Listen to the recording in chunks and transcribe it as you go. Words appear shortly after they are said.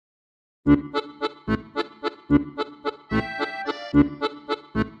G'day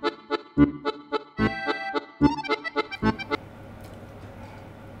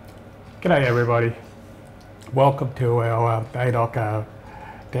everybody, welcome to our ADOC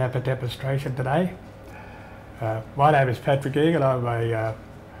damper demonstration today. My name is Patrick Egan. I'm a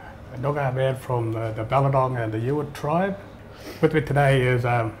Noongar man from the Ballagong and the Ewart tribe. With me today is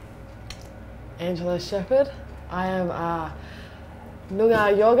Angela Sheppard. I am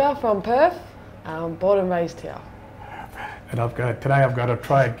Noongar yoga from Perth, born and raised here. And today I'm going to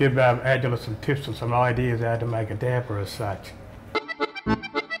try and give Angela some tips and some ideas how to make a damper as such.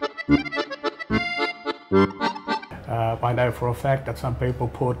 I know for a fact that some people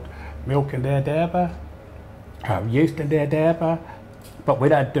put milk in their damper, yeast in their damper, but we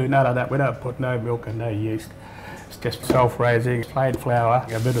don't do none of that. We don't put no milk and no yeast. It's just self-raising, plain flour,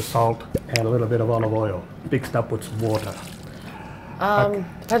 a bit of salt and a little bit of olive oil mixed up with some water. Okay.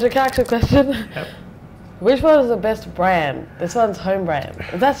 Patrick, can I ask you a question? Yep. Which one is the best brand? This one's home brand.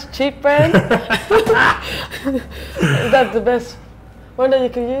 If that's cheap brand, is that the best one that you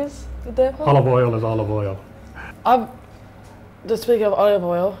can use? The damper? Olive oil is olive oil. Just speaking of olive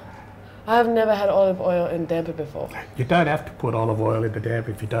oil, I have never had olive oil in damper before. You don't have to put olive oil in the damper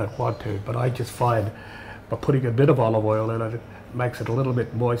if you don't want to, but I just find by putting a bit of olive oil in it, it makes it a little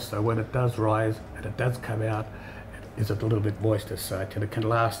bit moist, so when it does rise and it does come out, it is a little bit moist as such, and it can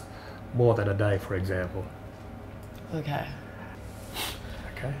last more than a day, for example. Okay.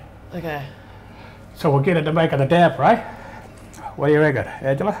 Okay. Okay. So we'll get into making the damper, eh? What do you reckon,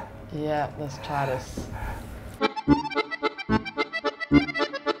 Angela? Yeah, let's try this.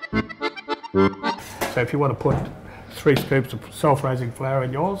 So if you want to put 3 scoops of self-raising flour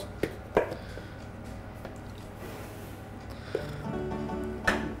in yours.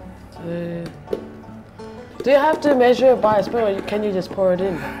 Do you have to measure it by a spoon, or can you just pour it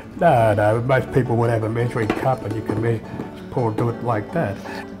in? No, most people would have a measuring cup and you can do it like that.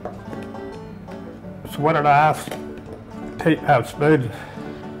 So 1.5 spoons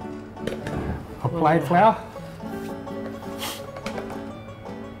of plain flour.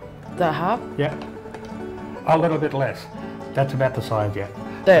 That half? Yeah. A little bit less. That's about the size, yeah.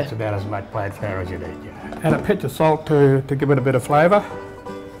 There. That's about as much plain flour as you need, yeah. And a pinch of salt to give it a bit of flavour.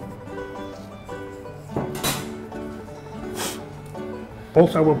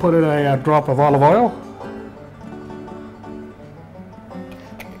 Also, we'll put in a drop of olive oil.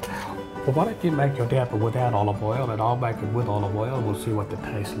 Well, why don't you make your damper without olive oil and I'll make it with olive oil and we'll see what it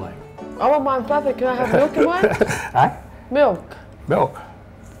tastes like. I want mine fluffy. Can I have milk in mine? Eh? Milk. Milk.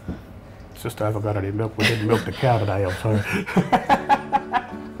 It's just I haven't got any milk. We didn't milk the cow today, I'm sorry.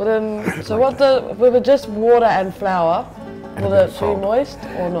 Well then, so with it just water and flour, will it be moist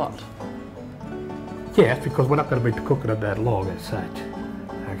or not? Yes, because we're not going to be cooking it that long as such.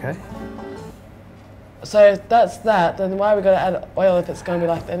 Okay? So if that's that, then why are we going to add oil if it's going to be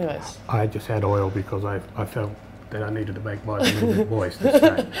like that anyways? I just had oil because I felt that I needed to make mine a little bit moist as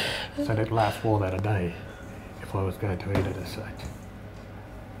such. So it'd last more than a day if I was going to eat it as such.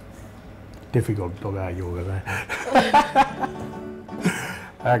 Difficult to argue with that.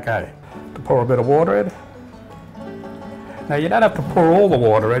 Okay, to pour a bit of water in. Now you don't have to pour all the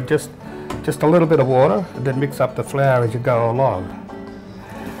water in, just a little bit of water, and then mix up the flour as you go along.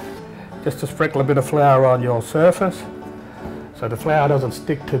 Just to sprinkle a bit of flour on your surface, so the flour doesn't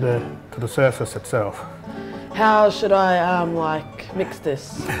stick to the surface itself. How should I like mix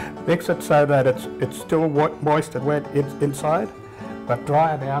this? Mix it so that it's still moist and wet inside, but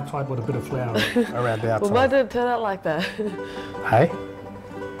dry on the outside with a bit of flour around the outside. Well, why did it turn out like that? Hey?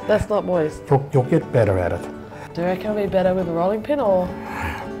 That's not moist. You'll get better at it. Do you reckon it'll be better with a rolling pin or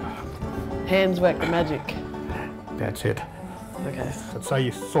hands work the magic? That's it. Okay. So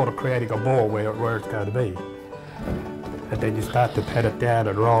you're sort of creating a ball where it's going to be. And then you start to pat it down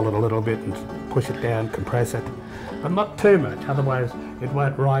and roll it a little bit and push it down, compress it. But not too much, otherwise it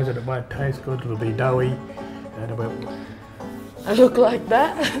won't rise and it won't taste good, it'll be doughy. And it won't... I look like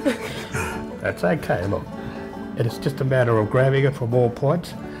that? That's okay, look. And it's just a matter of grabbing it from all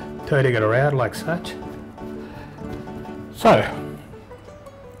points, turning it around like such. So,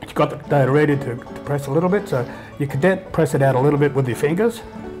 you've got the dough ready to press a little bit, so you can then press it out a little bit with your fingers,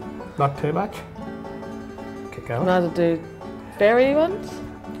 not too much. Keep going. Now to do berry ones?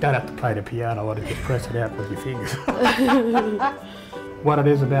 You don't have to play the piano or just press it out with your fingers. What it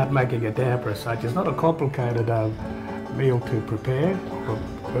is about making a damper as such, it's not a complicated meal to prepare or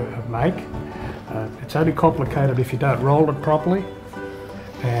make. It's only complicated if you don't roll it properly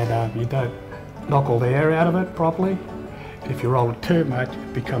and you don't knock all the air out of it properly. If you roll it too much,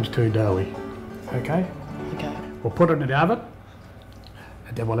 it becomes too doughy. Okay? Okay. We'll put it in the oven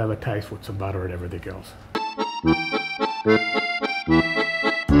and then we'll have a taste with some butter and everything else.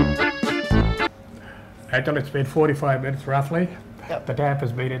 Angela, it's been 45 minutes roughly. Yep. The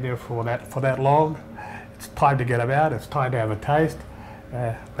damper's been in there for that long. It's time to get them out. It's time to have a taste.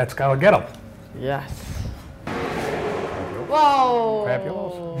 Let's go and get them. Yes. Whoa! Grab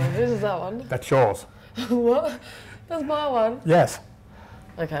yours. Whose is that one? That's yours. What? That's my one. Yes.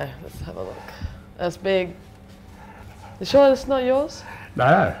 Okay, let's have a look. That's big. You sure that's not yours?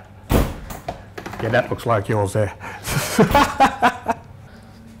 No. Yeah, that looks like yours there.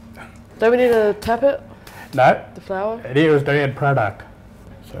 Don't we need to tap it? No. The flour? And here is the end product.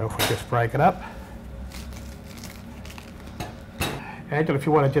 So if we just break it up. Angela, if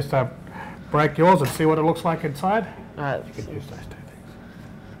you want to just break yours and see what it looks like inside. Alright. You can use those two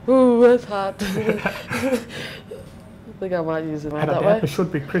things. Ooh, that's hard. I think I might use it And that the way. damper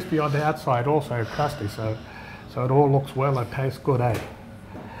should be crispy on the outside, also crusty, so it all looks well and tastes good, eh?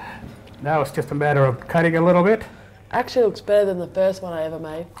 Now it's just a matter of cutting a little bit. Actually looks better than the first one I ever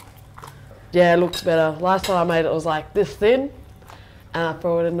made. Yeah, it looks better. Last time I made it was like this thin, and I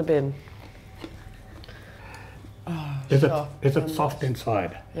threw it in the bin. Oh, Is it soft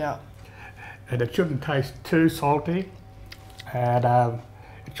inside? Yeah. And it shouldn't taste too salty, and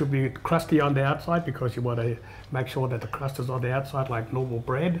it should be crusty on the outside because you want to make sure that the crust is on the outside like normal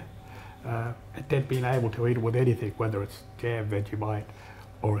bread, and then being able to eat it with anything, whether it's jam, Vegemite,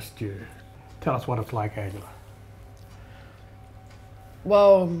 or a stew. Tell us what it's like, Angela.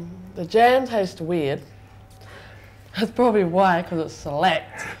 Well, the jam tastes weird. That's probably why, because it's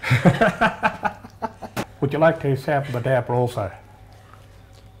select. Would you like to sample the damper also?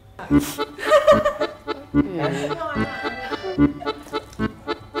 Yeah.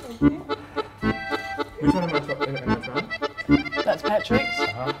 Which one am I trying? That's Patrick's. This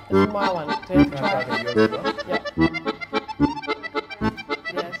is my one. Do you have to try it? Yep.